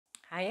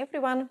Hi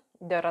everyone,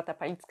 Dorota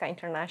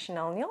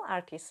International nail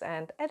artist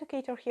and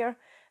educator here,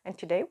 and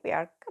today we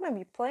are gonna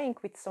be playing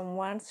with some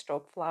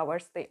one-stroke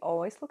flowers. They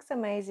always look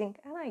amazing,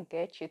 and I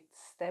get you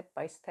step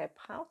by step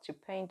how to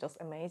paint those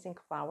amazing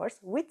flowers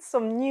with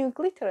some new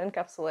glitter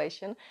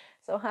encapsulation.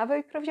 So have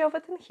a preview of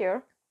it in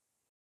here.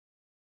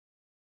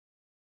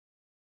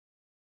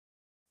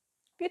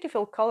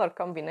 Beautiful color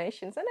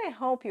combinations, and I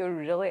hope you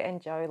really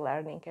enjoy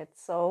learning it.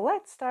 So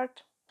let's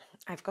start.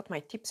 I've got my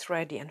tips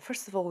ready, and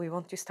first of all we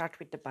want to start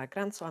with the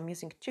background, so I'm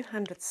using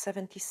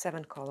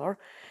 277 color.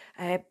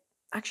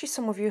 Actually,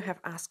 some of you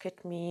have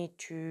asked me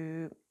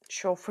to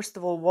show first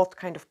of all what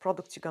kind of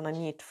products you're gonna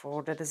need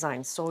for the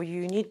design. So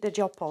you need the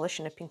gel polish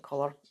in a pink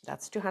color,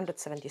 that's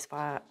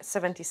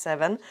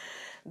 277,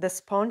 the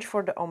sponge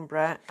for the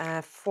ombre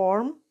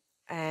form,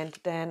 and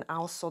then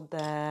also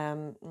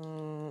the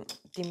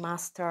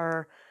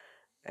master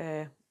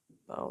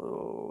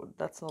oh,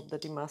 that's not the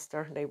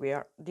demaster, there we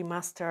are,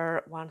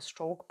 demaster one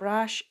stroke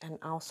brush, and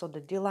also the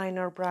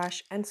D-liner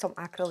brush and some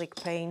acrylic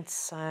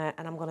paints,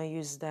 and I'm gonna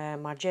use the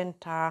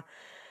magenta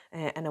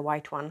and a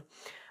white one.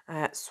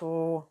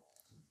 So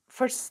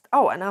first,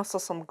 oh, and also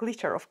some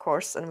glitter, of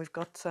course, and we've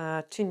got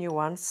two new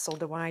ones, so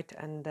the white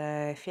and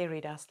the fairy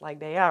dust,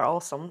 like they are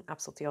awesome,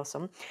 absolutely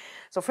awesome.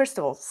 So first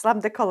of all, slap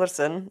the colors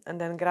in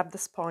and then grab the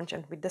sponge,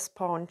 and with the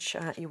sponge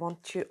you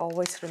want to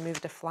always remove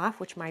the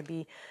fluff, which might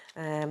be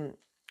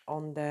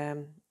on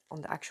the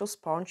actual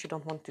sponge. You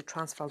don't want to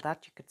transfer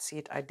that. You could see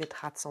it, I did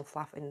had some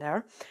fluff in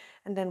there,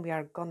 and then we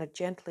are gonna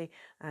gently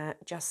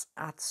just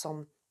add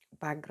some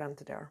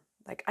background there.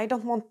 Like, I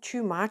don't want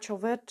too much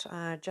of it,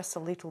 just a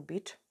little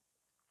bit,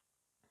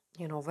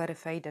 you know, very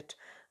faded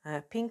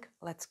pink.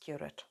 Let's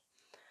cure it.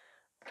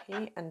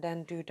 Okay, and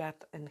then do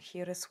that in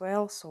here as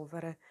well, so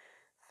very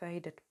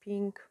faded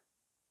pink.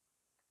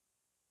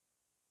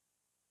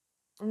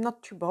 I'm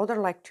not too bothered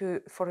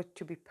for it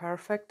to be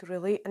perfect,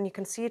 really. And you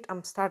can see it,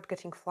 I'm start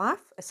getting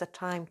fluff. It's a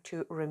time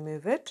to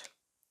remove it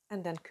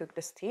and then cook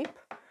this tip.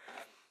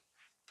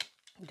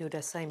 Do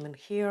the same in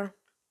here.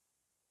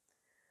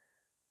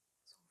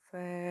 So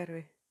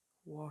very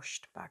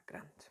washed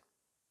background.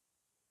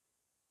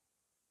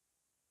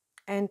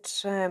 And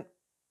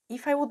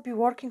if I would be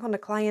working on a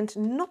client,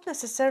 not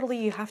necessarily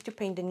you have to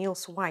paint the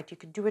nails white. You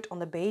could do it on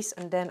the base,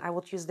 and then I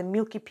would use the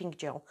milky pink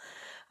gel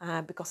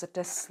because it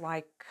is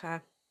like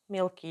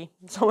milky,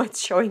 so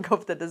it's showing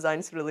off the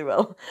designs really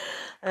well.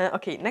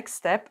 Okay, next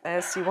step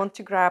is you want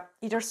to grab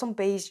either some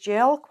base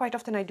gel. Quite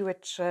often I do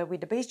it with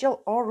the base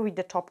gel or with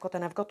the top coat,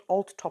 and I've got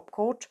old top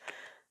coat.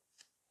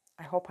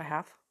 I hope I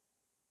have.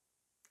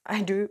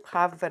 I do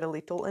have very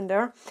little in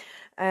there,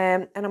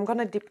 and I'm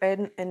gonna dip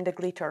in the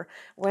glitter.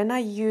 When I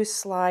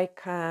use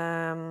like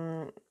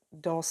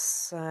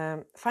those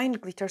fine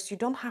glitters, you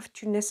don't have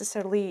to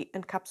necessarily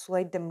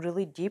encapsulate them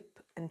really deep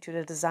into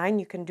the design.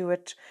 You can do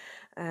it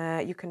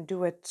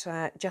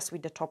just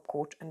with the top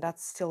coat, and that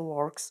still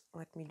works.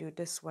 Let me do it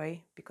this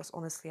way, because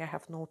honestly I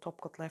have no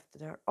top coat left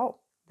there. Oh,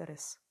 there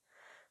is.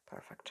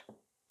 Perfect.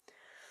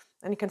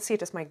 And you can see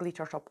it as my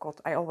glitter top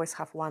coat. I always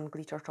have one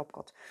glitter top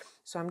coat.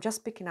 So I'm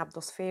just picking up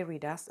those fairy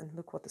dust, and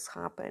look what is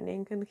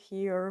happening in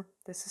here.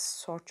 This is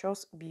such a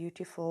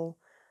beautiful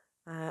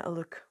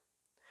look.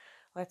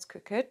 Let's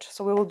cook it.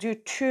 So we will do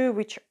two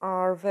which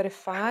are very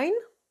fine.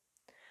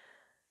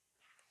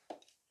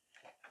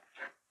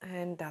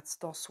 And that's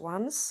those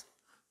ones.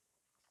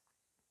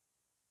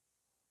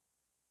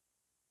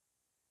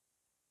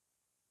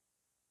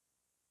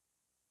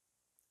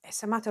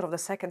 It's a matter of the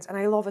seconds, and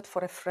I love it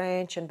for a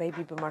French and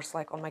baby boomers,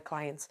 like on my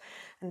clients.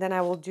 And then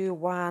I will do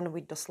one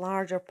with those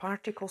larger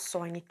particles,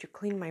 so I need to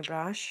clean my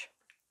brush.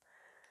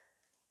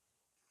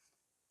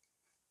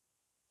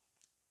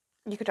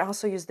 You could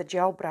also use the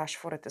gel brush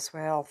for it as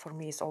well. For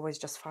me, it's always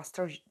just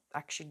faster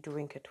actually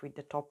doing it with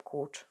the top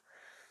coat.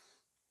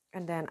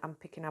 And then I'm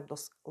picking up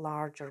those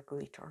larger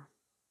glitter.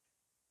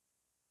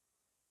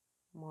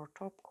 More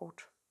top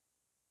coat.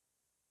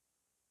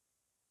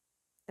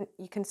 And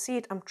you can see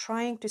it, I'm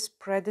trying to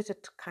spread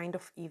it kind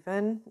of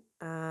even.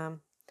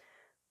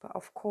 But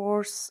of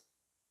course,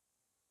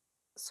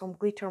 some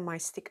glitter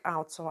might stick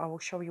out, so I will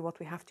show you what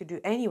we have to do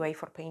anyway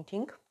for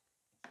painting.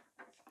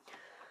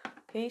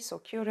 Okay, so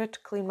cure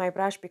it, clean my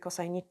brush because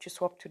I need to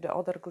swap to the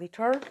other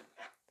glitter.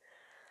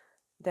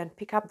 Then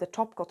pick up the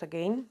top coat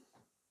again.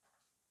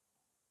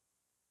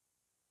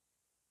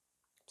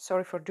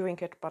 Sorry for doing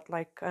it, but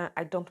like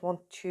I don't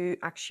want to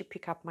actually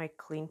pick up my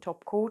clean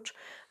top coat.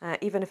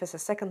 Even if it's a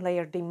second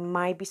layer, there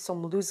might be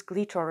some loose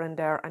glitter in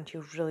there, and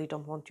you really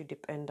don't want to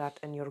dip in that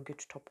in your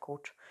good top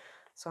coat.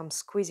 So I'm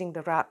squeezing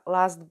the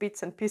last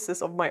bits and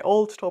pieces of my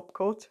old top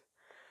coat.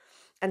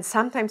 And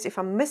sometimes if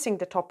I'm missing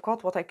the top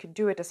coat, what I could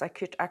do is I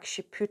could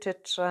actually put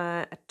it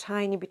a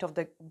tiny bit of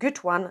the good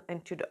one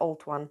into the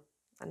old one.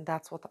 And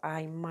that's what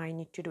I might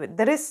need to do.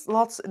 There is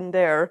lots in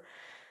there,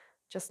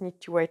 just need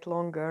to wait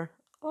longer.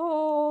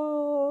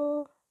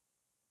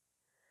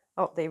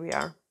 Oh, there we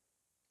are.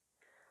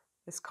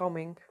 It's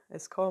coming,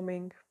 it's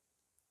coming.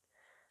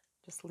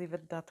 Just leave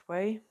it that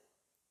way.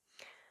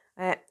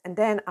 And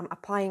then I'm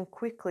applying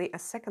quickly a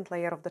second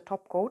layer of the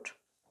top coat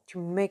to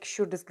make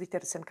sure this glitter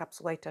is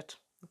encapsulated.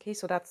 Okay,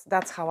 so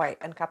that's how I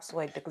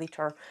encapsulate the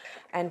glitter,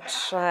 and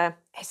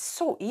it's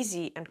so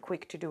easy and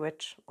quick to do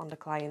it on the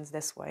clients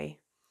this way.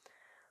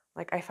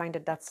 Like, I find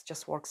that that's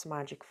just works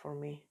magic for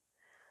me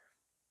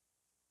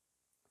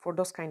for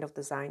those kind of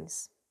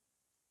designs.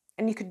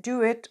 And you could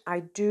do it,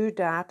 I do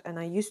that, and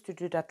I used to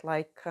do that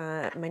like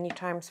many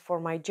times for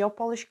my gel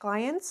polish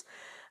clients.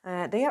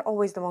 They are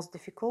always the most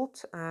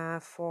difficult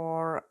I've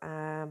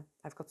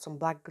got some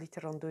black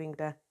glitter on doing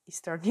the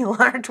Easter nail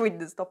art with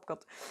this top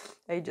coat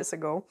ages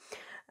ago.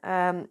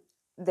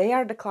 They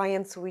are the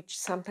clients which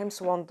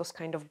sometimes want those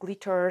kind of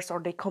glitters, or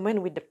they come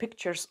in with the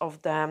pictures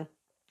of the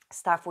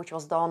stuff which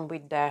was done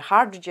with the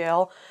hard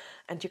gel,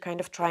 and you're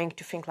kind of trying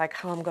to think like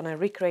how I'm gonna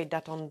recreate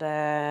that on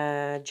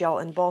the gel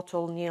and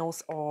bottle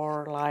nails,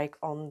 or like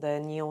on the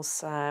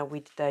nails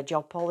with the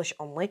gel polish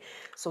only.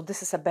 So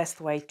this is the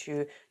best way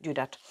to do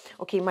that.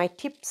 Okay, my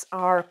tips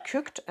are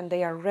cooked and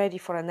they are ready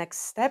for a next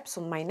step.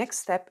 So my next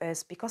step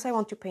is, because I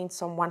want to paint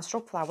some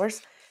one-stroke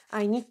flowers,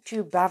 I need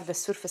to buff the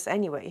surface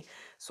anyway.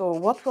 So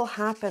what will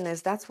happen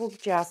is that will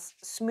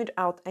just smooth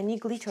out any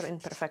glitter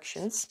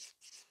imperfections,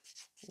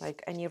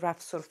 like any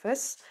rough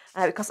surface,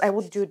 because I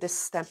would do this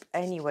step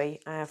anyway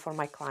for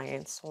my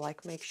clients. So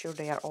like, make sure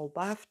they are all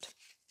buffed.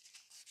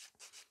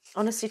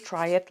 Honestly,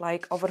 try it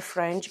like over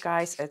French,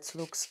 guys. It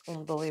looks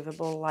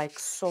unbelievable, like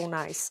so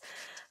nice.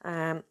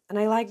 And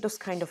I like those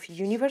kind of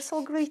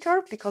universal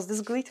glitter, because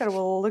this glitter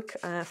will look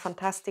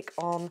fantastic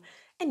on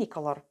any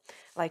color.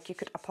 Like, you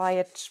could apply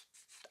it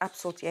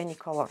absolutely any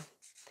color,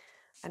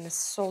 and it's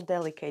so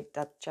delicate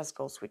that just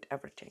goes with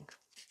everything.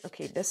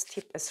 Okay, this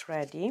tip is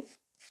ready.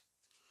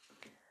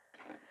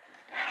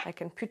 I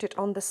can put it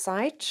on the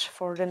side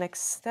for the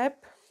next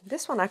step.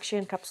 This one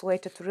actually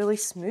encapsulated really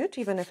smooth,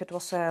 even if it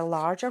was a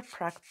larger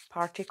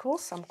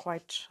particles. I'm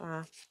quite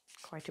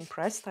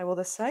impressed, I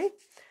would say.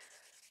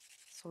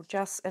 So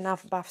just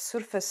enough buff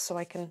surface so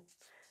I can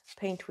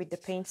paint with the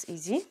paints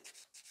easy.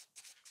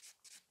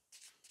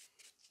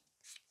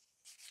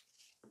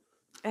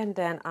 And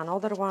then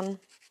another one.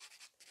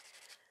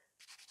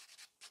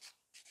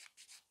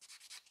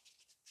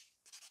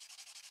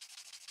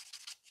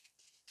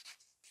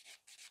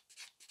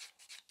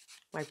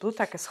 My blue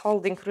tack is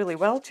holding really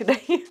well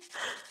today.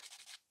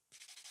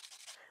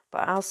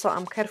 But also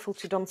I'm careful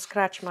to don't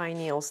scratch my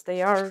nails.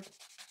 They are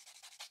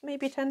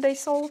maybe 10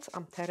 days old.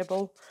 I'm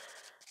terrible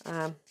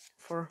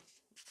for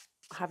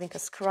having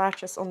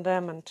scratches on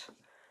them, and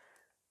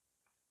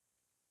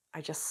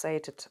I just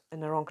said it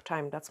in the wrong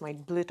time. That's my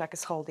blue tack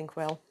is holding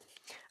well.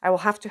 I will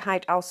have to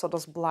hide also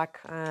those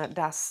black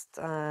dust,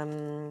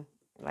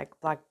 like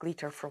black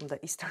glitter from the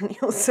Easter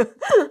nails.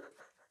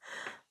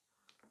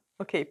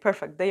 Okay,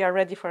 perfect. They are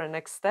ready for the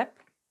next step.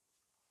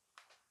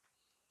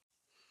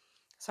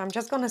 So I'm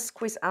just gonna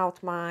squeeze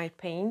out my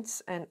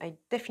paints, and I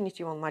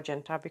definitely want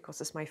magenta because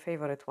it's my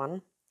favorite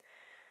one.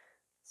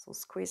 So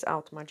squeeze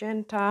out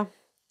magenta,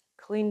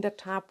 clean the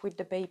tap with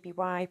the baby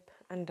wipe,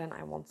 and then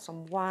I want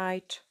some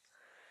white.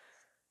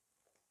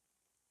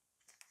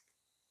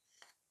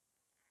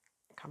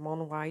 Come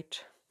on,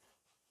 white.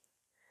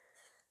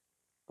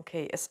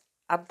 Okay, it's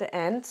at the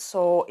end.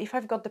 So if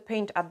I've got the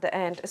paint at the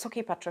end, it's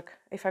okay, Patrick.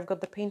 If I've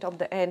got the paint at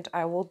the end,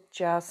 I will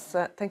just,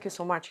 thank you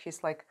so much.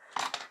 He's like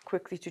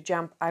quickly to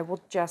jump. I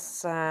would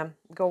just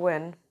go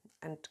in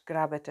and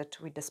grab it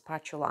with the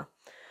spatula.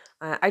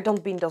 I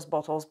don't bin those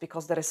bottles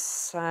because there is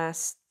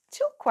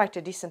still quite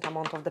a decent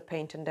amount of the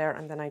paint in there,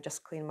 and then I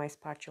just clean my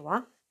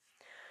spatula.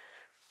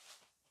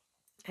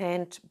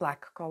 And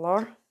black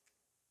color.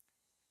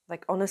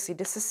 Like, honestly,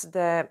 this is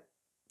the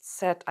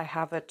set. I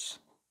have it,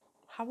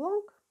 how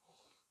long?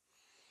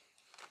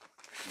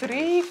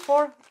 3,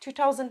 4,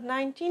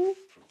 2019?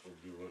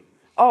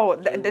 Oh,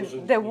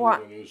 the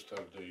one. When you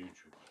start the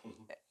YouTube.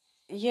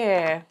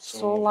 Yeah,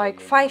 so like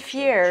 5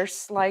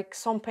 years, like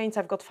some paints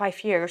I've got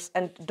 5 years,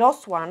 and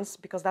those ones,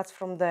 because that's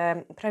from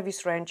the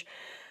previous range,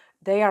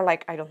 they are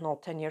like, I don't know,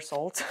 10 years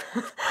old.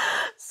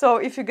 So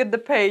if you get the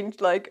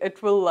paint, like,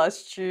 it will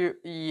last you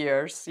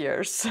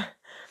years.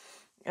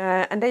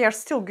 And they are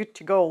still good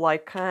to go.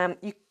 Like,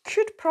 you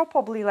could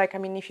probably, like, I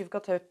mean, if you've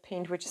got a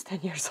paint which is 10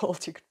 years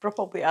old, you could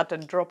probably add a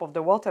drop of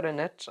the water in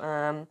it.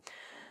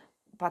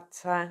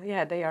 But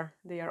yeah, they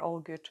are all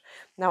good.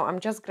 Now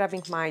I'm just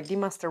grabbing my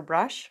demaster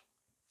brush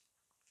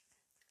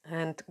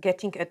and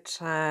getting it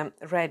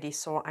ready,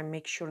 so I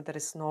make sure there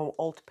is no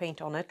old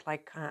paint on it.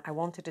 Like, I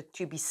wanted it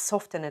to be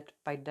softened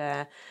by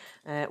the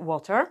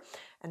water.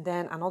 And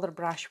then another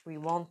brush we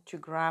want to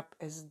grab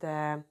is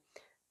the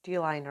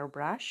D-liner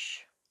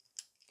brush.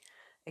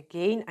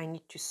 Again, I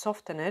need to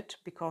soften it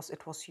because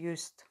it was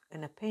used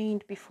in a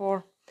paint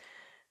before.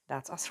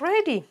 That's us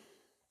ready.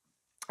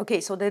 Okay,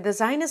 so the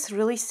design is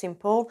really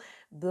simple,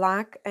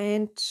 black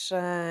and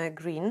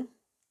green.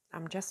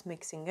 I'm just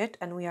mixing it,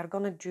 and we are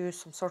gonna do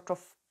some sort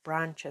of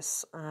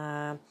branches.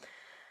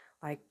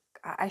 Like,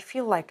 I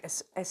feel like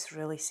it's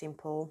really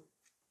simple,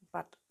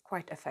 but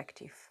quite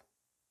effective.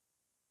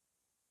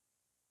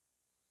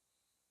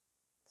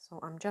 So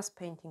I'm just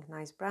painting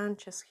nice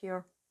branches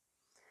here.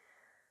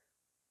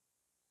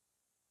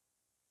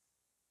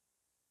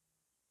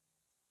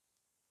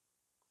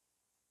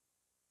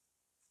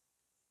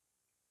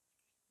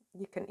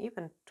 You can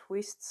even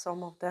twist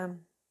some of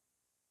them.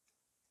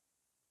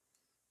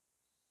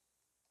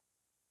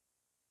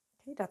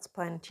 Okay, that's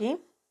plenty.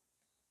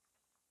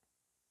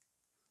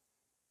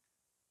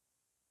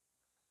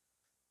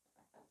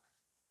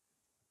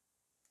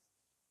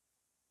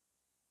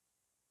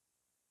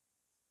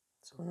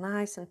 So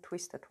nice and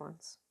twisted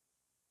ones.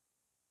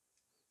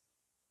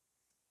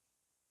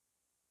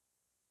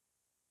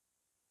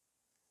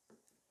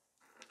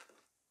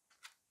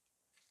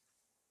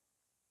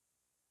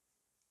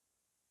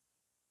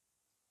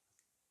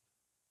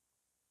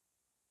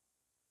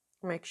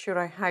 Make sure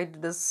I hide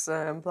this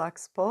black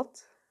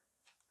spot.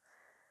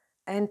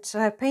 And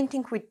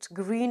painting with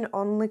green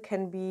only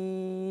can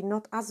be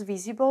not as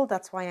visible.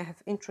 That's why I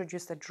have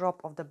introduced a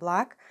drop of the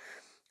black,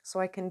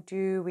 so I can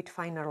do with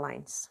finer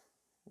lines.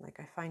 Like,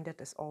 I find that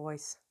is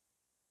always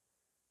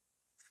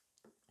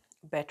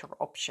a better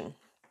option.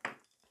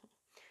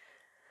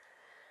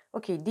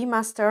 Okay,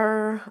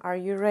 demaster, are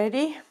you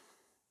ready?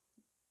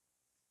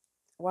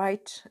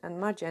 White and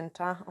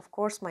magenta, of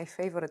course, my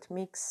favorite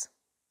mix.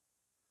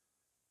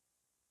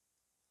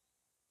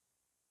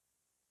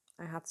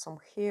 I had some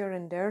here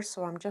and there,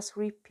 so I'm just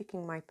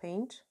re-picking my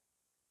paint.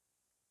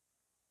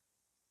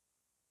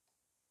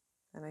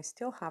 And I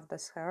still have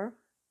this hair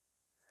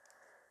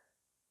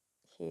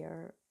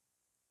here.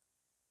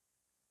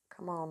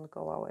 Come on,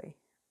 go away.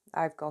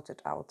 I've got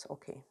it out,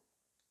 okay.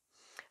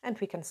 And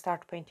we can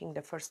start painting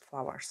the first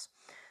flowers.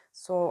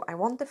 So I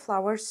want the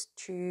flowers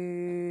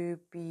to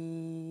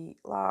be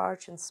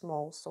large and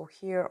small. So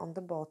here on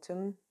the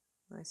bottom,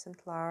 nice and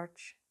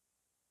large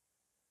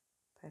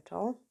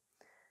petal.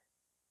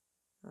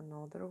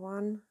 Another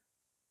one.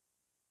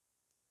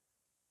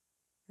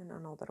 And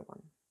another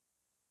one.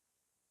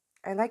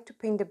 I like to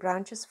paint the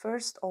branches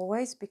first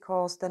always,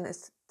 because then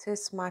it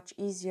is much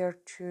easier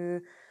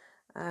to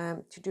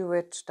do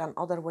it than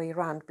other way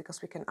around,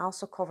 because we can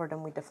also cover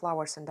them with the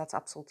flowers, and that's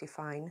absolutely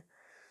fine.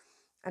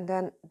 And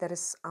then there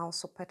is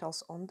also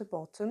petals on the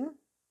bottom.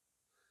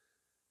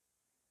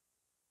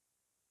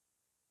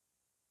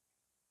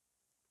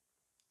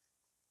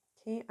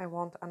 Okay, I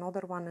want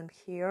another one in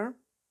here.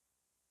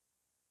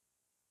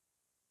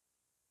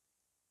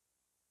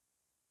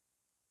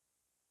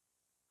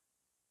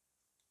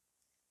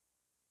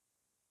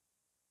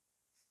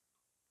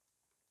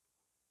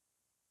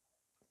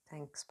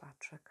 Thanks,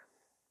 Patrick.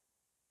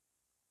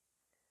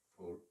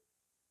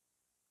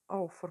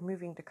 Oh, for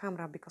moving the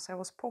camera, because I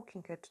was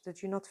poking it.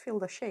 Did you not feel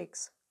the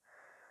shakes?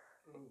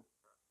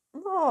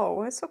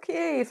 No, it's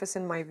okay if it's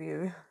in my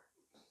view.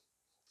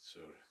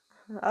 Sorry.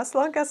 As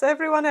long as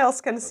everyone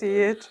else can see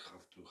it. I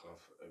have to have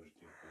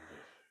everything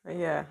on this.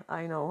 Yeah,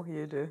 I know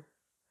you do.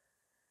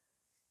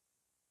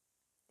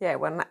 Yeah,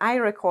 when I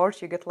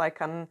record, you get like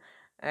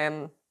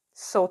an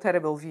so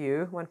terrible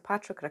view. When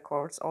Patrick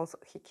records, all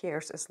he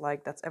cares is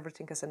like that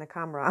everything is in a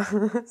camera.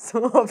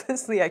 So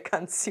obviously I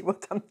can't see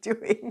what I'm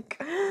doing.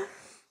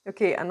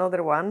 Okay,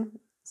 another one.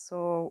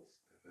 So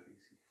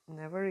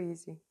never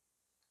easy.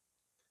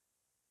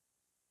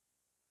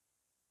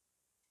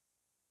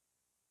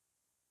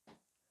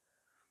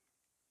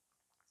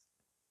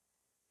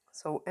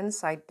 So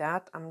inside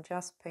that, I'm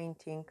just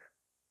painting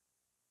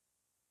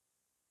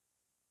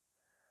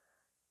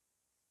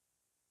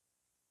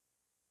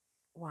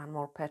one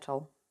more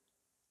petal.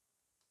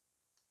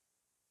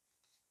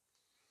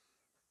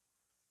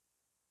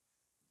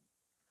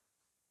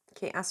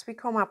 Okay, as we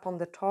come up on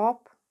the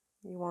top,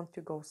 you want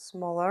to go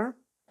smaller.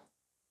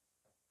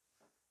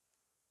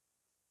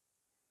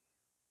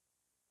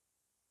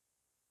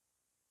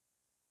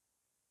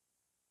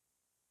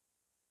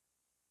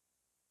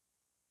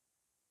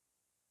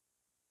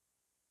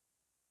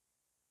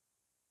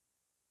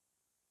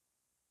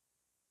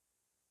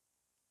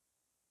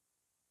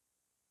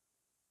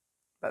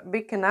 But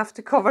big enough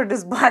to cover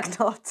this black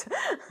dot.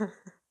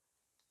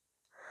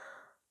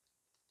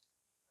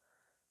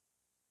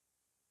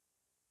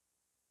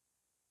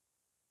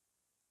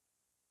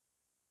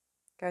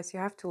 Guys, you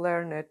have to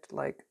learn it.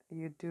 Like,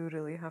 you do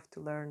really have to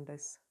learn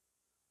this.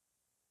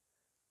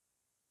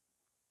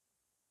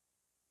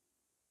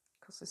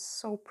 Because it's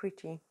so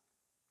pretty.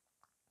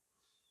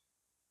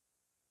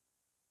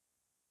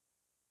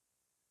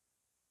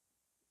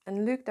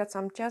 And look, that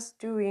I'm just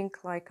doing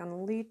like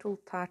on little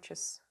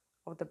touches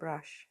of the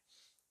brush.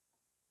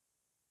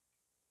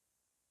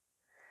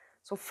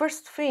 So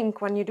first thing,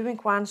 when you're doing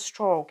one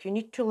stroke, you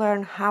need to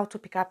learn how to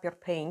pick up your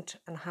paint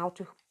and how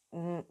to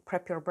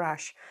prep your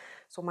brush.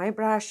 So my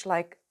brush,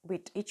 like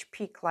with each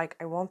peak, like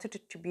I wanted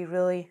it to be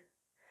really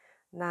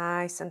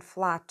nice and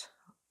flat.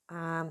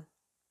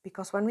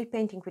 Because when we're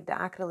painting with the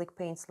acrylic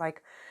paints,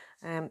 like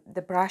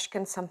the brush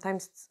can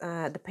sometimes,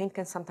 the paint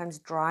can sometimes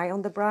dry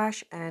on the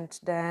brush, and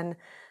then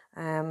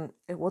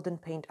it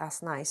wouldn't paint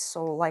as nice.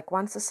 So like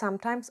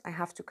sometimes I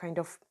have to kind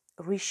of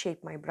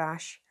reshape my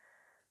brush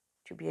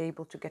to be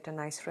able to get a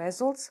nice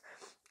results,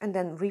 and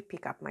then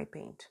re-pick up my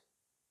paint.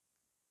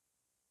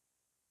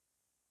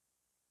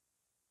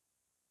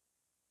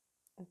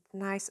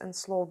 Nice and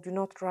slow. Do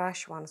not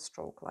rush one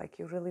stroke. Like,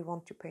 you really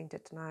want to paint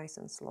it nice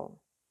and slow.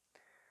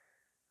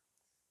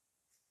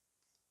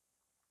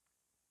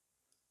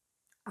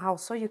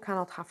 Also, you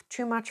cannot have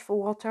too much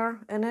water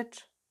in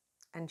it,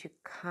 and you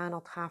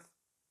cannot have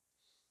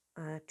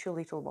too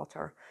little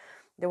water.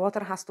 The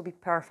water has to be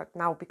perfect.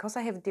 Now, because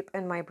I have dipped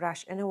in my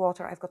brush in the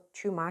water, I've got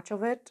too much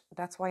of it.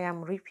 That's why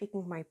I'm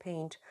repeating my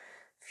paint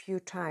a few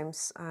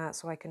times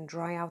so I can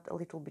dry out a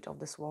little bit of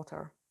this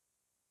water.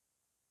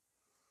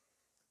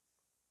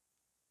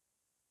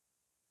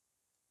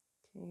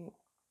 Okay,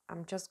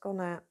 I'm just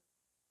gonna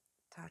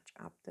touch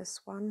up this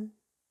one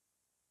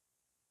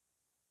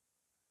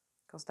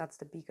because that's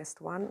the biggest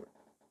one.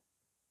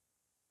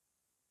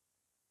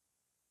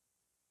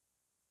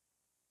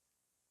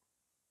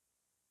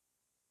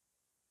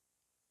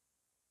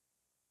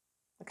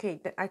 Okay,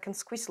 I can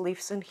squeeze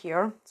leaves in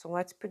here. So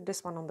let's put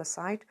this one on the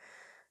side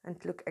and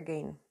look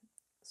again.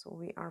 So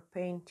we are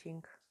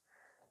painting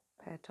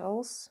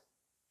petals.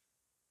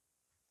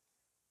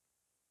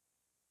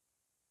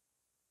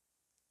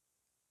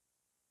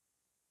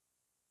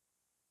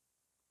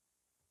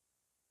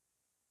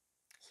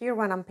 Here,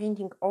 when I'm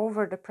painting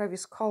over the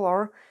previous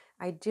color,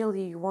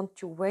 ideally you want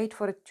to wait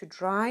for it to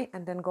dry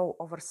and then go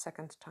over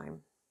second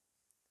time.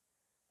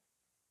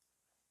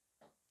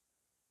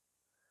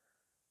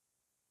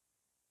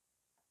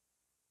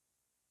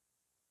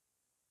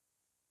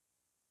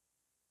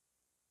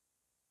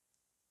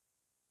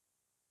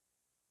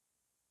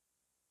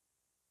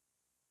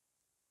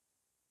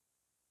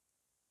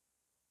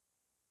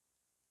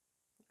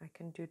 I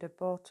can do the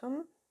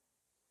bottom.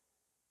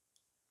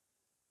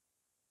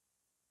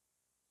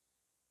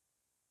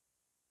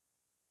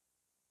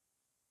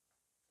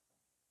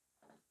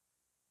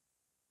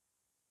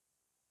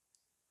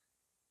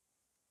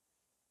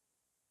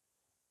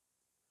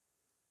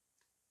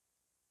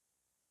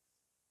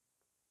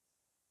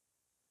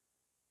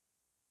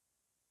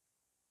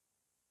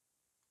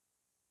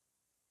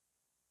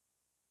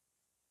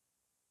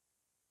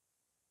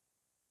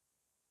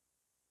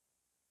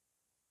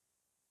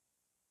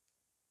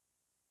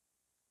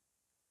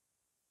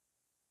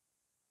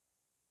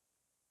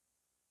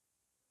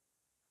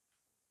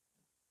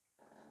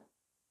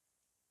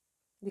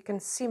 You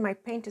can see my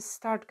paint is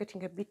start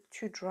getting a bit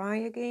too dry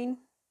again.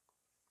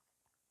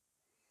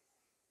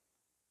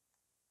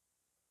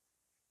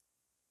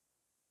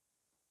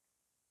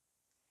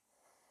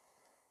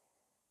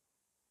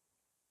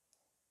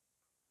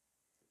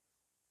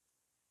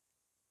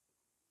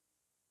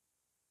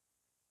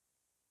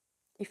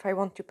 If I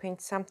want to paint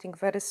something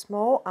very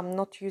small, I'm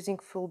not using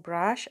full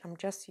brush, I'm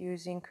just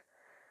using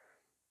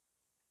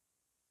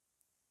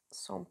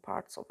some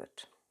parts of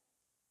it.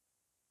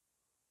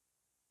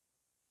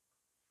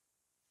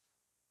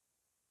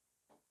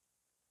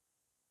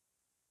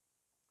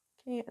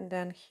 Okay, and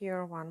then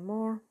here one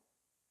more.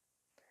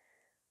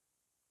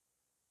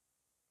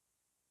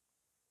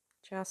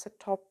 Just the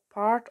top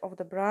part of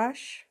the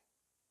brush.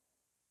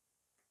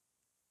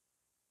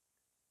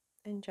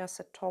 And just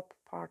the top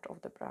part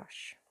of the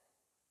brush.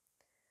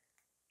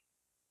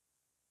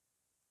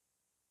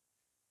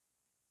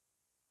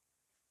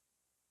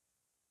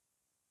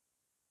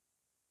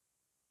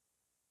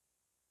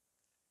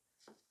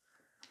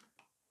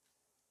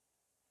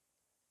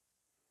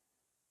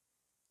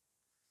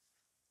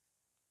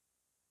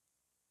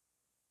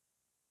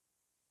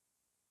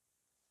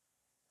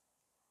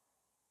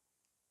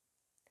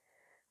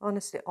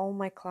 Honestly, all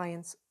my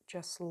clients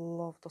just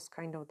love those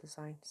kind of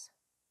designs.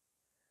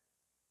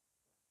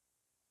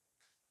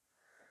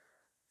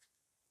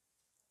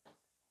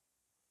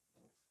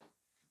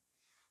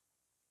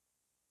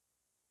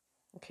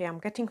 Okay, I'm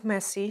getting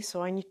messy,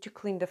 so I need to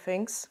clean the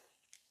things.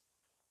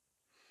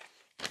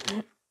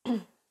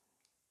 I'll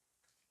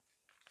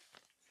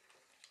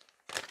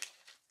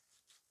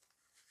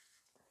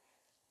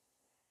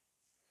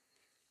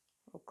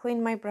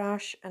clean my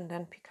brush and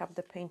then pick up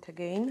the paint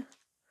again.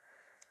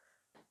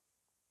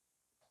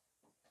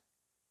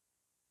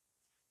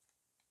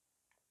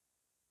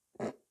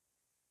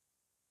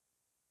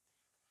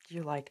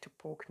 You like to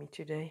poke me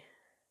today,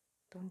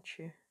 don't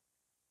you?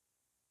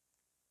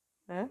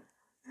 Huh?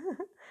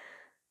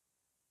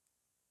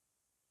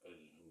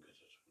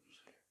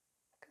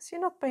 Because you're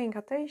not paying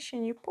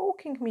attention, you're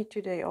poking me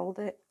today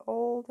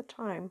all the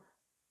time.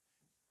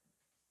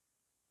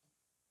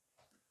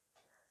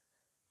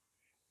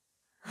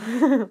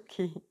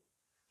 Okay.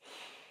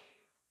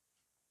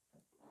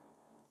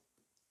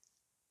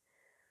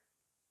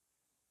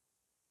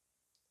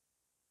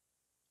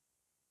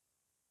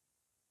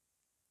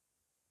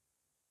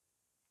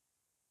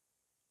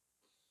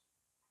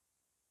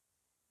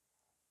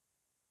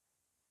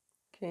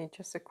 Okay,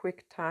 just a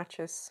quick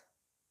touches.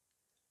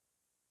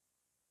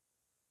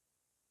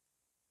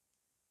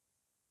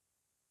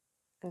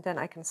 And then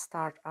I can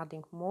start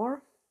adding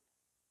more.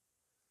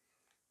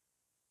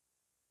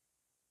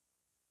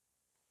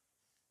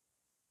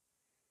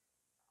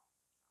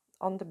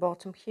 On the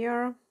bottom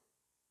here.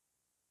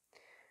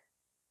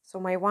 So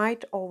my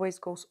white always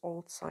goes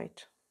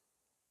outside.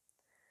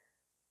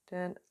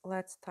 Then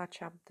let's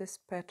touch up this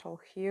petal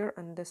here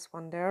and this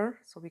one there,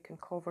 so we can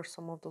cover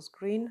some of those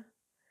green.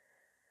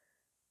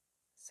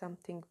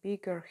 Something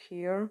bigger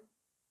here.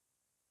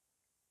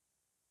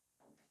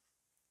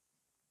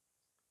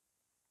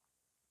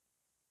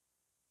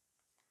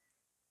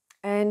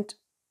 And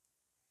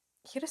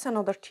here is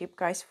another tip,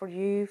 guys, for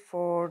you,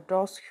 for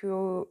those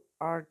who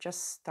are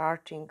just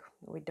starting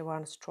with the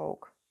one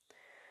stroke.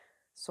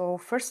 So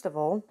first of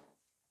all,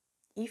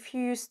 if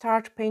you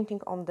start painting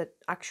on the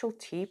actual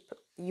tip,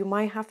 you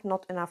might have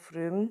not enough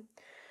room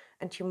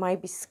and you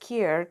might be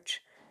scared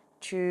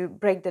to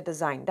break the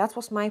design. That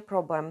was my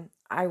problem.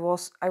 I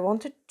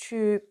wanted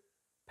to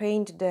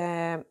paint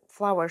the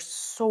flowers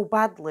so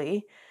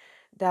badly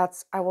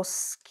that I was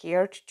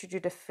scared to do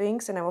the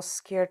things, and I was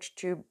scared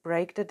to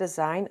break the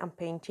design I'm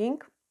painting,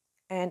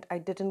 and I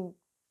didn't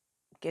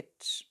get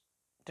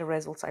the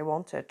results I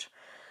wanted.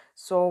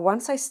 So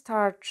once I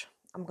start,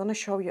 I'm gonna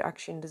show you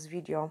actually in this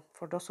video,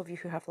 for those of you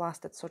who have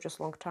lasted such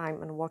a long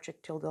time and watch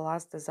it till the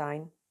last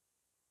design.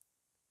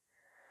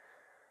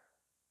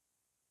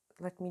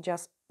 Let me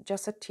just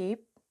a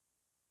tip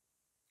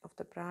of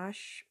the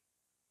brush.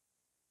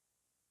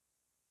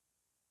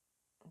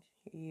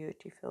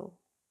 Beautiful.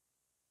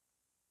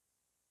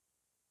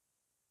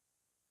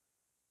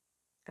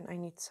 And I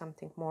need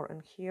something more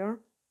in here.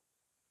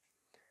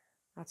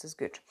 That is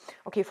good.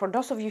 Okay, for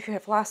those of you who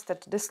have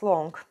lasted this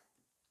long,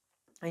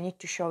 I need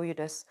to show you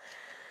this.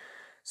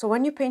 So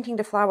when you're painting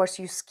the flowers,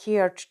 you're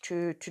scared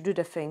to do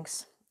the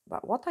things.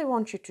 But what I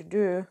want you to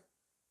do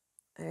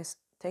is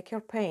take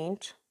your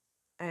paint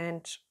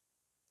and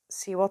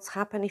see what's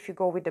happened if you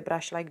go with the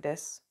brush like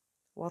this.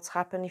 What's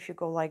happened if you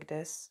go like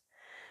this?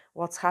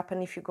 What's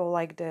happened if you go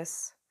like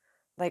this?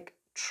 Like,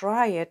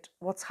 try it.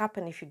 What's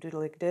happened if you do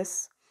like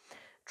this?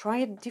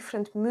 Try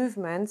different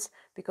movements,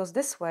 because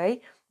this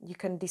way you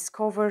can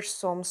discover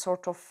some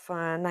sort of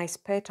nice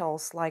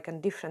petals, like,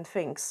 and different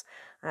things.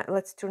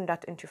 Let's turn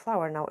that into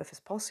flower now, if it's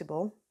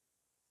possible.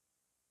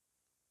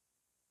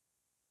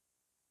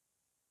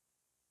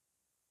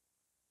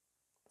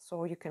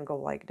 So you can go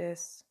like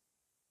this.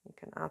 You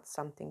can add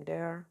something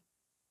there.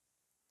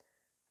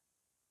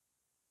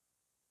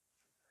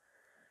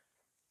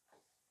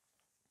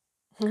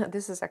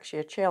 This is actually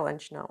a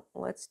challenge now.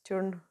 Let's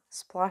turn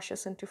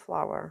splashes into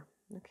flower.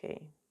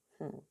 Okay.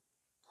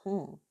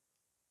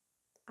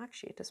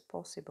 Actually, it is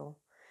possible.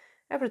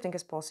 Everything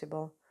is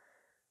possible.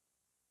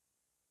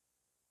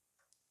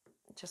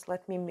 Just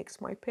let me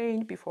mix my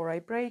paint before I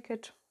break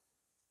it.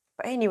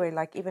 But anyway,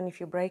 like, even if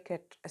you break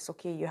it, it's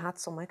okay. You had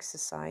some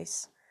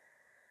exercise.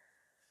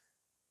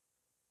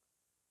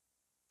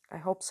 I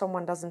hope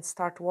someone doesn't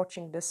start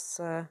watching this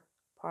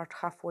part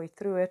halfway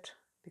through it,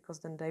 because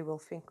then they will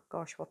think,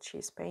 gosh, what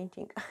she's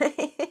painting.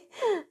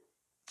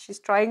 She's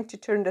trying to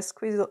turn the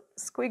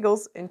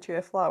squiggles into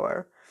a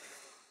flower.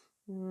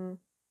 Come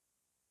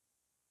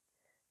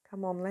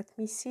on, let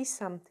me see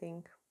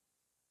something.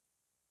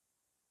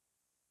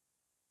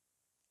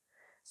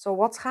 So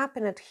what's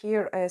happened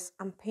here is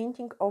I'm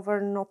painting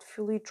over not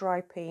fully dry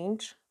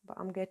paint, but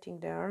I'm getting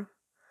there.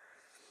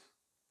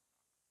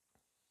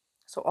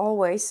 So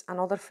always,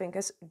 another thing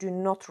is, do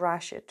not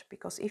rush it,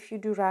 because if you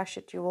do rush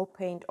it, you will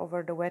paint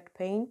over the wet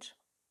paint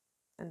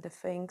and the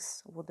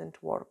things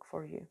wouldn't work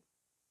for you.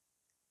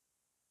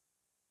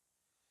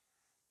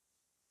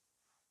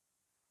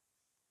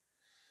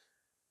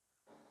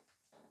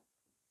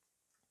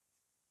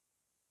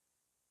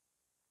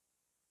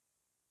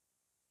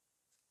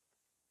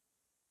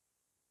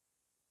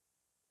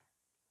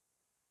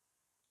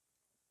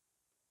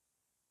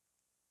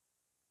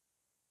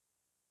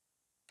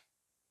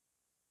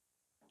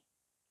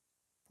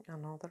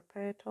 Another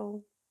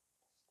petal.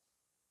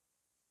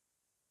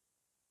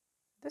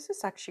 This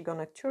is actually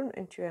gonna turn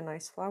into a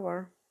nice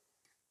flower.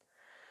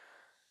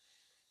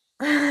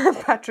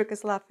 Patrick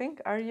is laughing.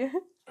 Are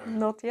you?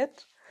 Not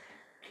yet?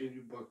 Can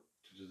you back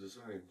to the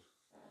design?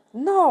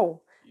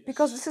 No, Yes.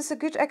 because this is a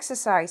good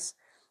exercise.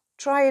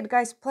 Try it,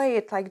 guys. Play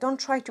it. Like, don't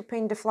try to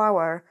paint the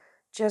flower.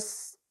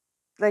 Just,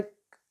 like,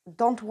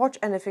 don't watch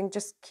anything.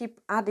 Just keep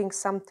adding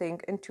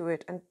something into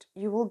it and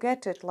you will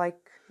get it.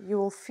 Like, you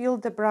will feel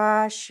the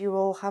brush. You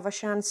will have a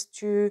chance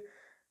to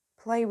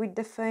play with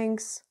the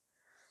things.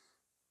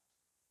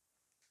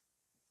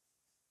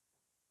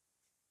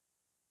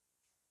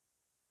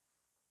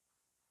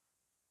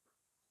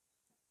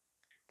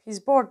 He's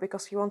bored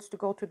because he wants to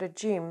go to the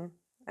gym,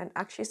 and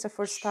actually it's the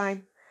first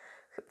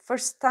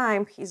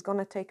time he's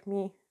gonna take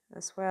me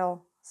as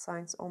well.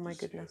 Science, oh my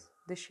goodness.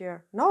 This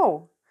year?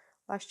 No,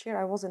 last year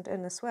I wasn't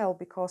in as well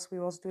because we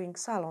was doing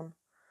salon.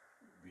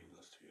 Been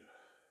last year.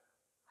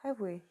 Have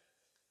we?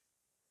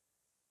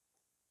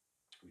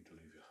 With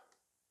Olivia.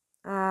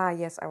 Ah,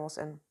 yes, I was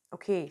in.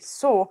 Okay,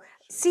 so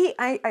see,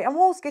 I am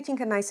always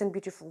getting a nice and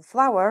beautiful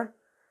flower.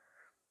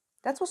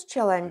 That was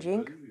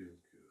challenging. I believe you.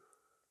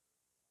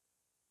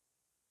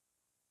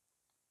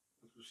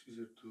 It was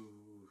easier to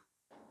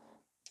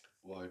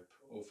wipe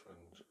off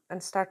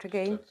And start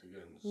again? start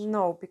again. So.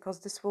 No, because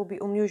this will be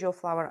unusual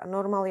flower.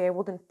 Normally I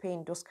wouldn't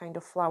paint those kind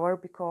of flower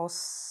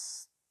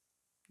because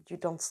you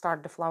don't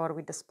start the flower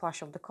with the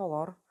splash of the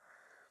color.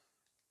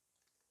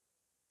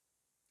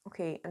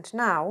 Okay, and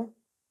now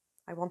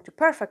I want to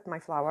perfect my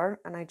flower,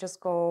 and I just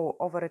go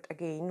over it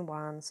again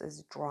once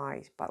it's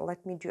dry. But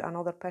let me do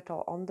another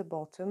petal on the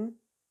bottom.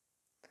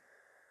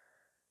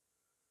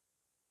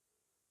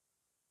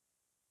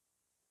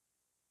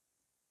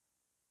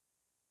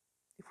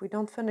 If we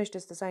don't finish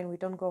this design, we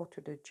don't go to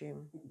the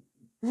gym.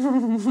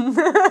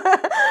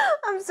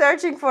 I'm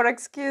searching for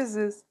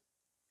excuses.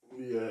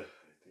 Yeah, I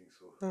think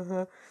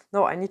so.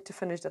 No, I need to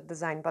finish that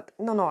design, but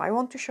no, I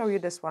want to show you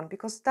this one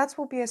because that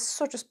will be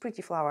such a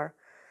pretty flower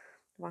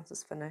once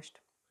it's finished.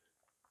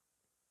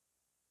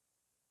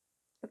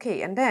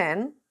 Okay, and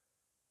then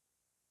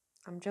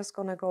I'm just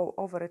gonna go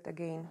over it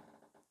again.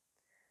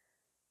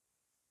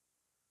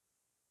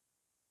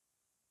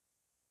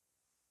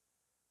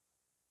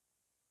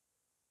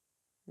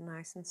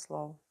 Nice and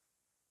slow.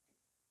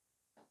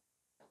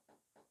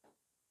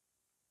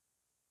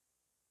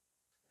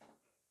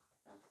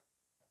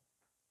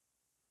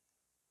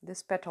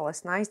 This petal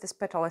is nice, this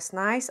petal is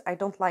nice. I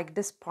don't like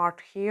this part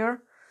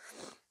here.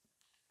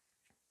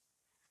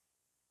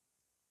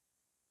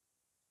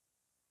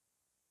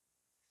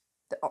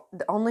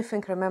 The only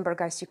thing, remember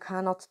guys, you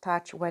cannot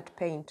touch wet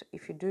paint.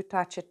 If you do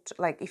touch it,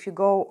 like if you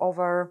go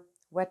over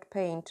wet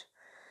paint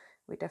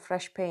with a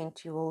fresh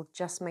paint, you will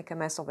just make a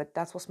mess of it.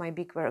 That was my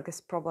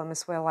biggest problem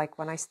as well. Like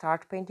when I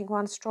start painting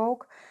one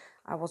stroke,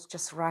 I was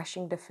just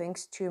rushing the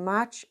things too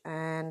much,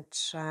 and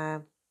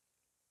I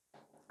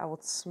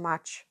would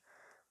smudge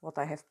what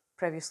I have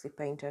previously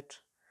painted.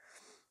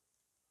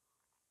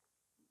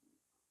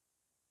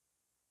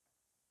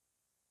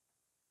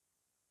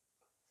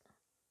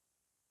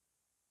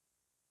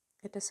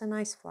 It is a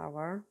nice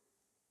flower.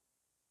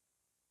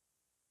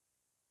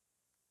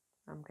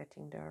 I'm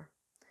getting there.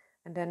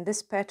 And then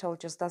this petal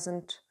just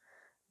doesn't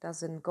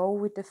go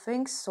with the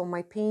things, so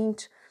my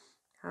paint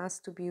has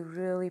to be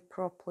really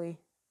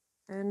properly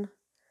in,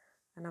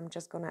 and I'm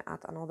just gonna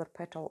add another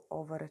petal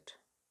over it.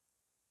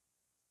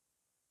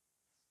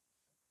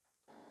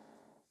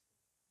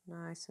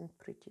 Nice and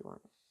pretty one.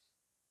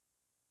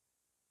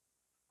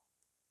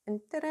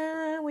 And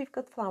ta-da! We've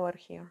got flower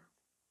here.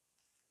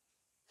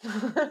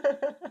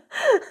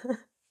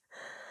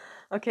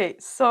 Okay,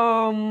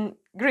 so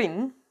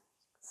green.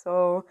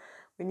 So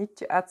we need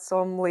to add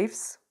some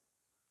leaves.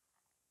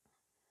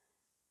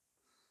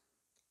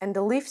 And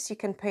the leaves you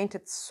can paint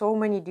it so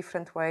many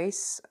different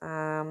ways.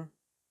 I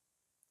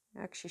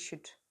actually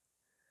should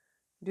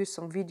do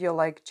some video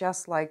like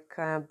just like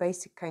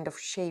basic kind of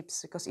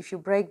shapes, because if you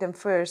break them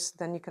first,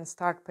 then you can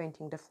start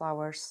painting the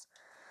flowers.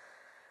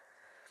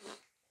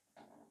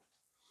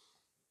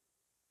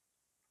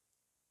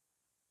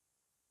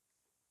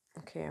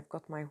 Okay, I've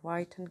got my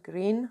white and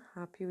green.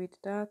 Happy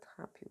with that,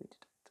 happy with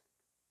that.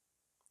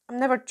 I'm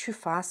never too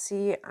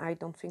fussy, I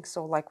don't think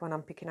so, like when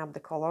I'm picking up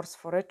the colors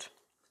for it.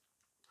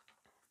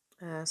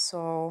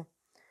 So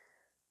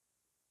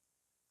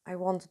I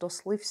want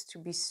those leaves to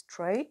be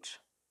straight.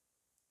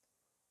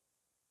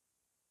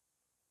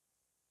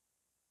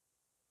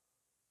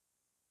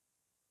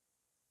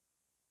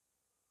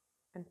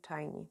 And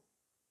tiny.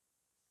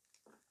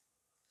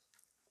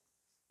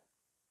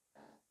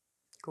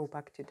 Go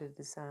back to the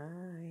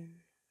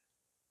design.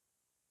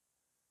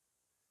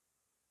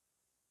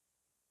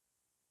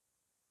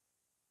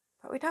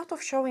 But without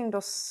of showing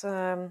those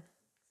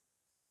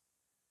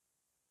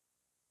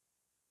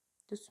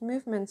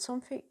movement,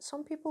 some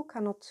people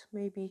cannot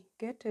maybe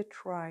get it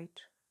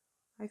right.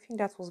 I think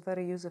that was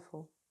very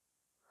useful.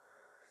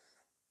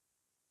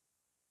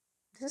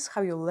 This is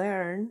how you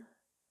learn.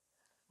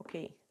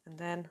 Okay, and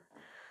then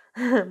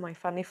my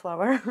funny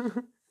flower.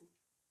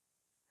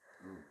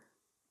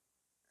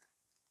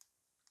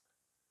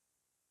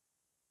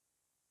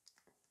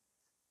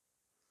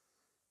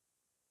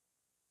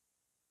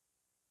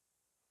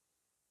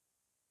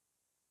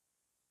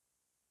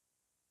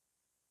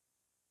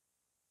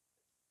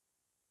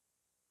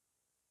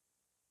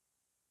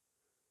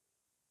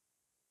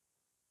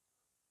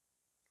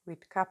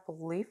 With couple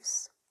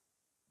leaves.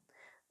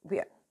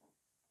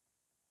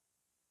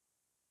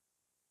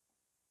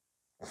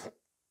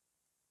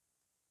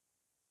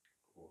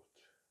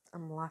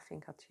 I'm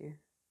laughing at you.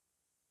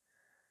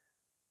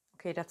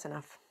 Okay, that's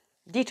enough.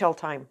 Detail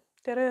time.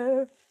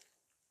 Ta-da!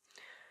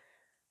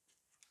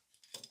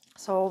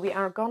 So we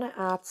are gonna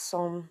add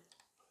some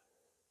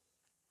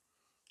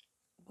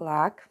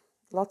black,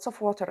 lots of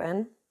water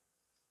in.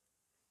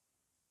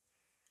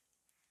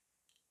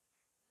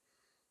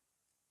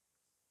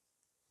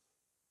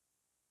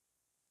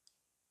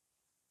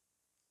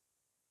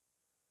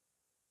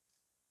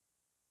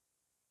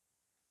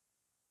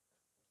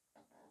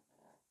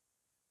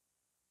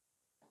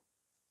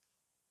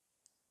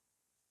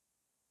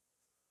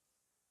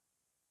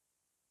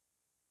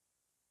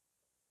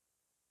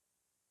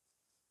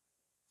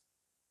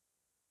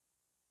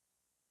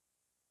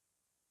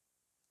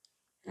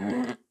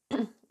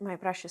 My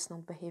brush is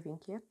not behaving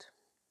yet.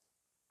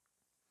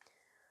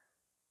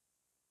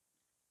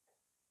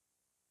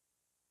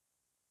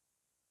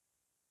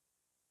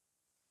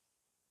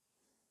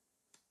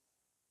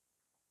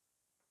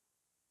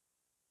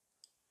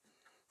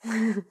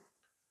 I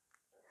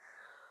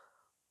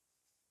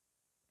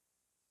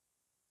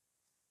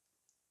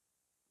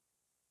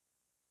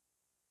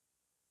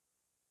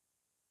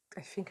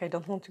think I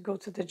don't want to go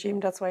to the gym,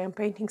 that's why I'm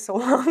painting so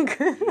long.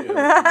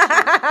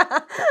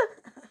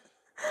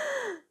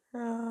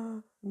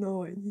 Yeah,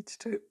 No, I need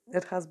to.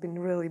 It has been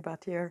really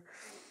bad here.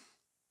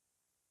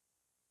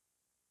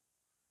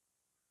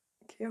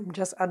 Okay, I'm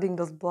just adding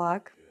this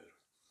black.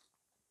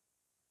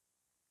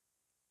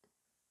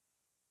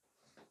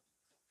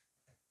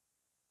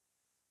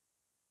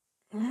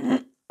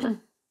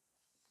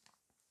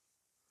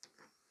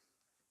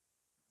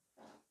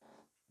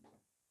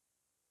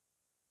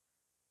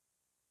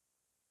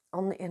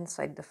 Only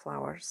inside the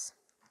flowers.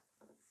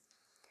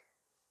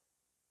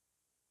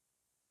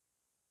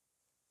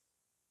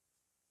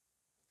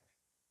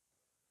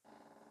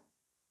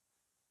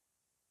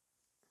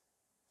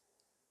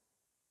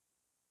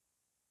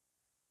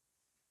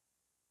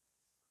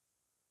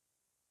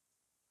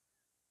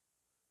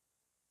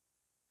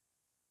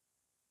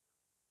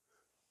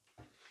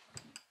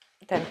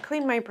 Then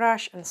clean my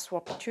brush and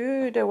swap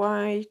to the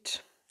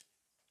white.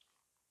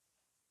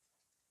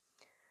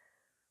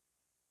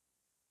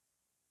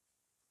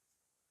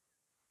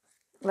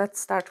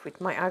 Let's start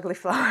with my ugly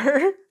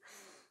flower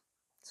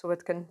so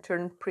it can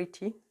turn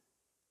pretty.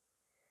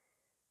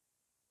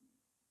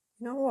 You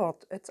know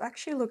what? It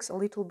actually looks a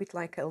little bit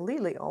like a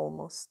lily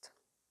almost.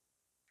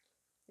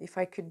 If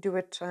I could do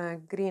it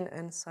green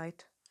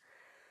inside.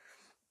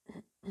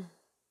 So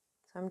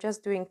I'm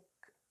just doing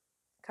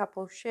a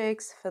couple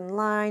shakes, thin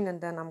line, and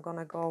then I'm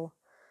gonna go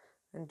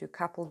and do a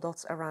couple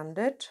dots around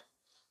it.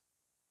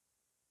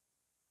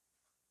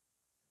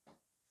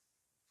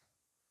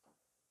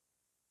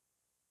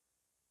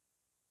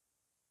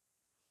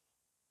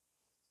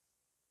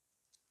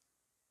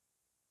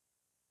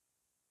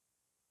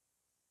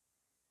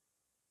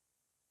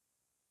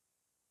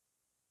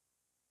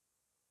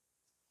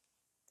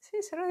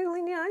 This is a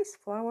really nice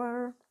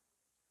flower.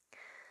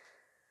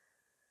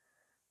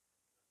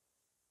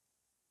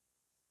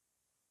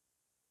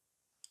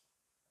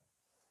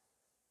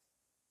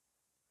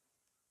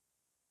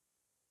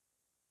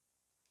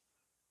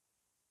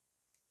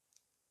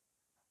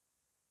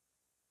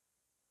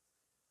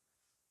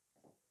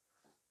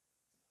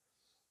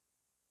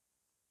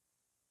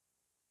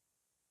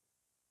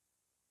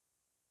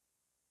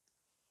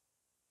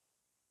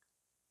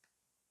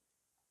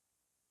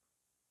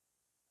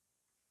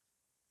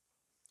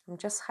 I'm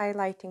just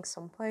highlighting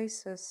some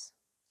places.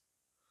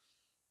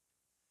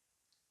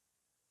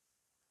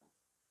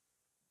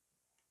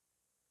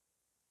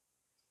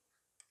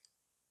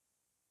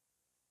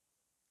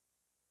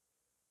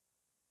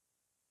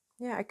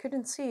 Yeah, I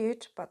couldn't see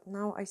it, but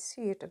now I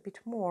see it a bit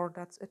more,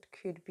 that it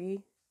could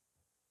be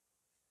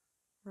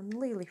a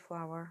lily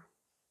flower.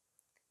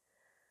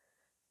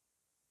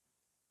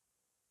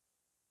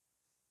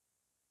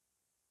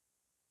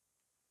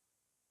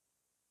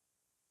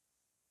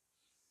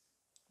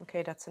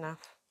 Okay, that's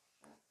enough.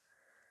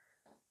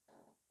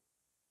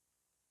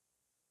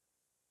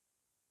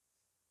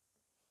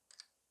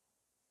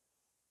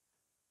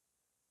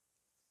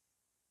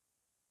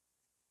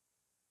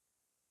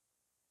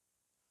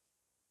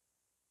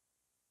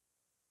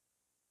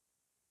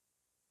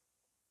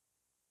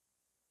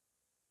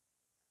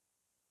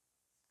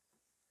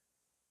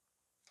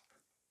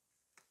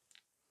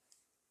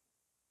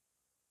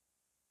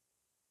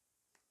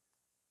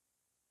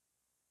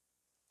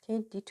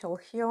 Okay, detail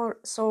here.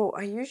 So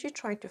I usually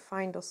try to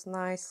find those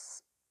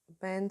nice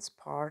bends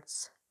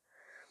parts,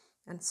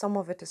 and some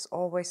of it is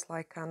always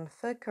like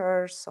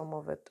thicker, some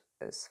of it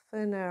is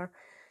thinner.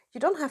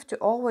 You don't have to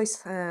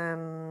always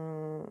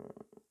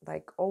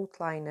like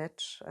outline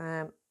it.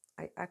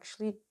 I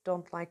actually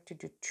don't like to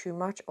do too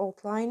much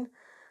outline.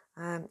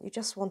 You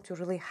just want to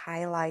really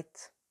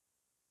highlight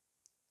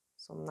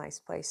some nice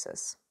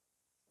places.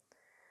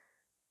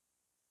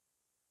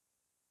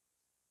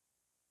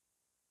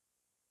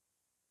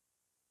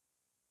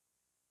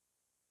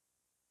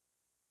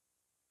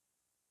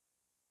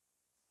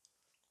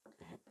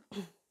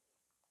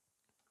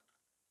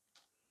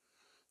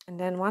 And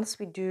then once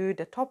we do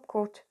the top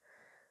coat,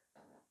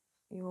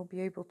 you will be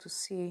able to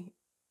see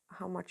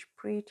how much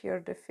prettier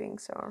the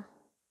things are.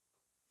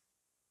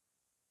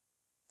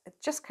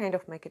 It just kind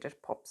of make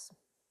it pops.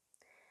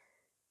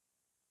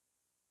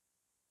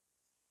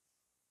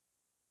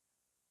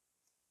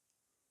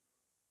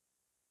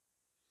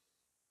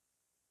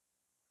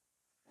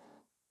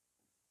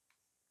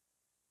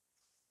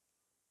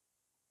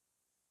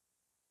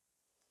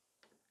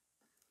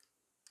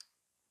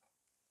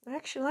 I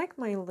actually like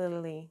my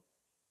lily.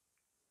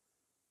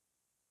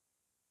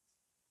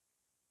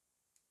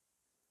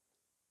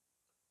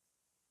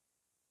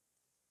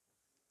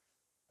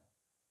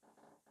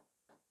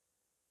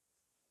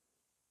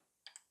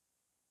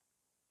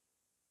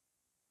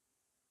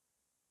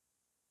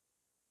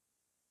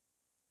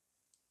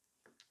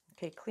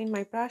 Okay, clean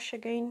my brush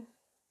again.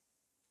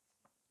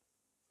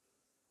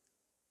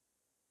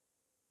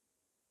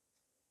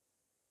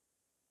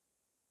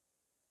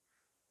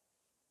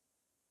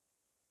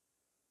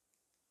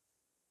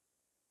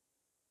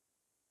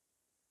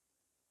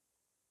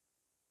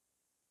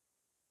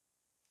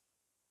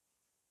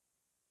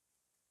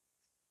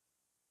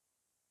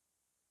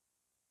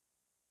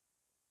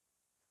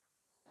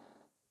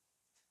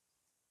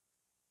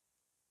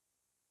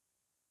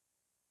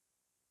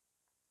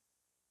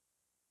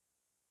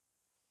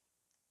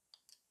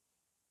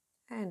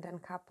 and then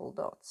couple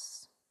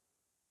dots.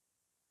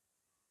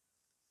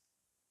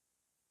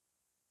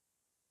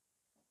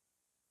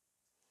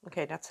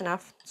 Okay, that's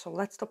enough. So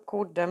let's top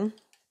coat them.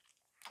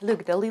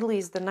 Look, the lily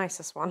is the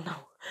nicest one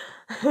now.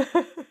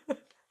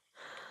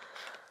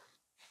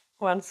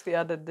 Once we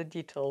added the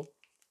detail.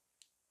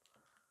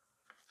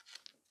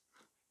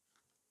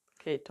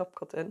 Okay, top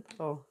coat in.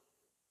 Oh,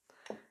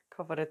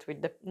 cover it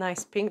with the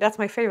nice pink. That's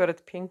my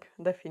favorite pink,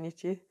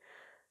 definitely.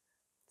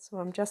 So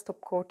I'm just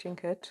top coating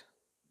it.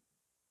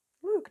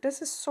 Look,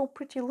 this is so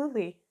pretty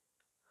lily.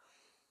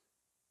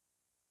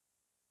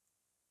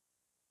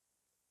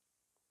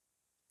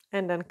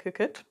 And then cook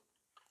it.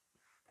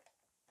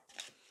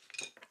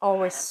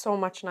 Always so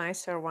much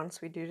nicer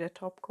once we do the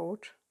top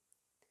coat.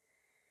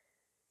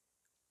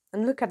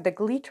 And look at the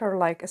glitter,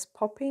 like it's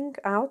popping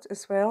out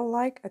as well,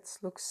 like it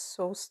looks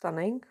so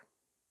stunning.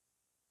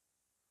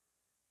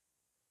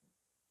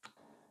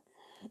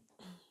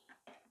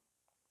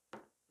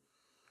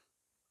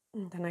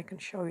 And then I can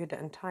show you the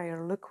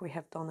entire look we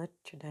have done it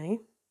today.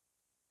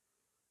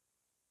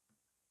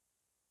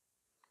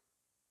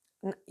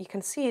 And you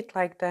can see it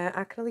like the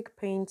acrylic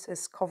paint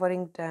is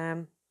covering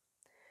the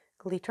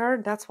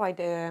glitter. That's why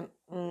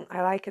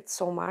I like it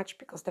so much,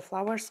 because the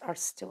flowers are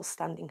still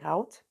standing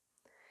out.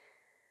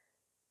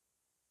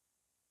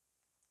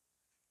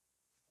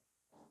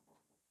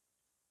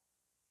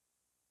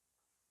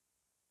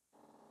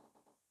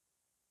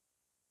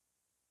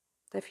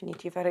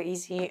 Definitely very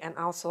easy and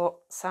also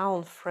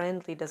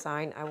sound-friendly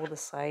design, I would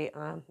say,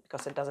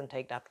 because it doesn't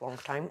take that long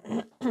time.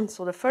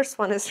 So the first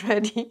one is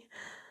ready,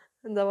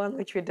 and the one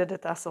which we did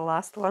it as the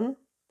last one.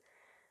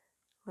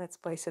 Let's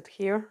place it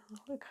here.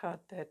 Look how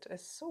that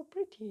is so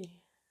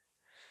pretty.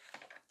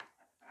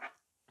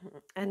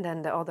 And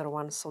then the other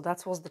one, so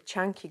that was the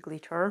chunky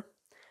glitter.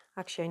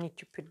 Actually, I need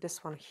to put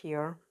this one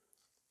here.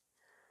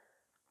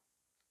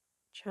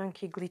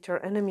 Chunky glitter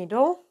in the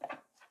middle.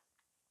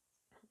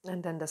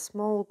 And then the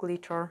small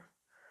glitter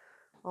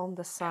on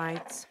the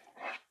sides.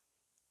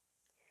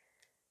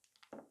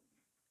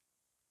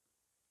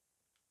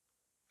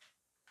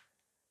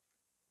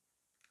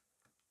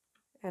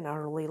 And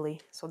our lily.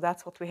 So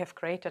that's what we have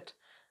created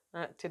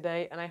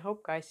today. And I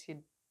hope, guys,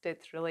 you did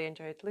really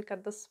enjoy it. Look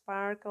at the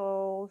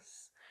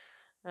sparkles.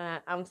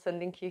 I'm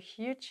sending you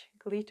huge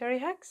glittery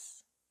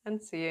hugs.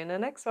 And see you in the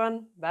next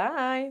one.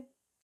 Bye!